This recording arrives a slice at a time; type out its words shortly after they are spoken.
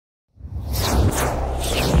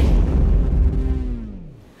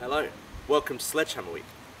Welcome to Sledgehammer Week.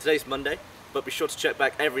 Today's Monday, but be sure to check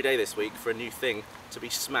back every day this week for a new thing to be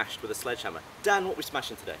smashed with a sledgehammer. Dan, what are we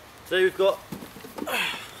smashing today? Today we've got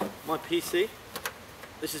my PC.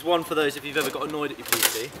 This is one for those if you've ever got annoyed at your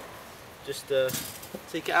PC. Just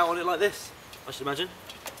take it out on it like this, I should imagine,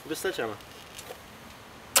 with a sledgehammer.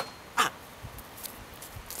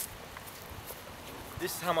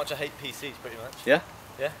 This is how much I hate PCs, pretty much. Yeah?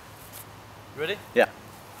 Yeah. You ready? Yeah.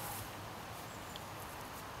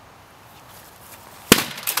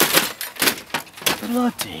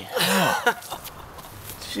 Bloody hell.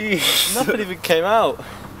 Jeez. Nothing even came out.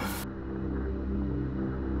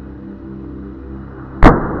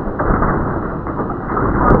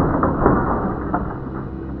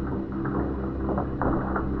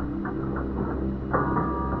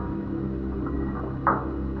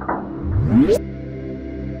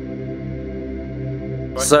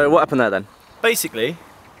 So what happened there then? Basically,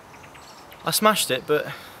 I smashed it, but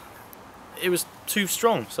it was too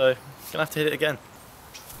strong, so I'm gonna have to hit it again.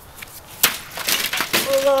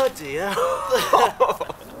 Bloody hell.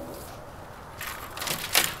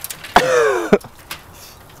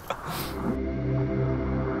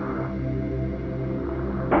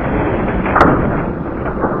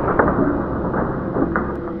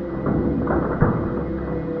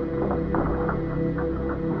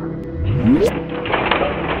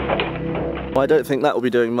 I don't think that will be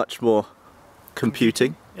doing much more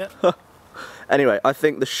computing. Yeah. Anyway, I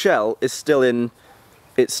think the shell is still in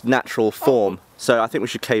its natural form, so I think we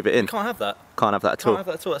should cave it in. Can't have that. Can't have that at all. Can't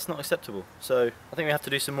have that at all, that's not acceptable. So I think we have to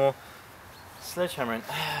do some more sledgehammering.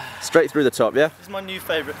 Straight through the top, yeah? This is my new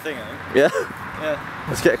favourite thing, I think. Yeah? Yeah.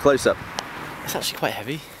 Let's get a close up. It's actually quite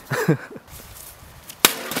heavy.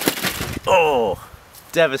 Oh!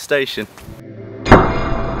 Devastation.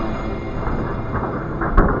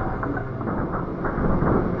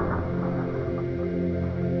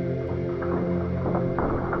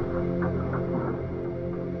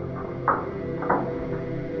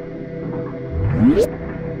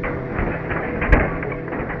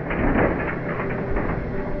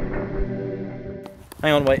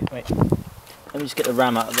 Hang on, wait. Let me just get the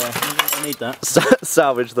ram out of there. I need that.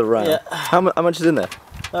 Salvage the ram. Yeah. How much is in there?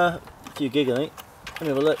 A few gig, I think. Let me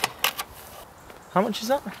have a look. How much is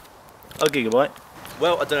that? A gigabyte.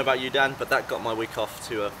 Well, I don't know about you, Dan, but that got my week off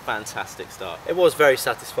to a fantastic start. It was very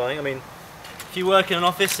satisfying. I mean, if you work in an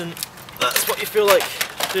office and that's what you feel like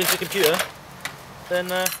doing to a computer, then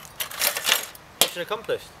mission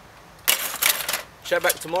accomplished. Check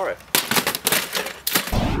back tomorrow.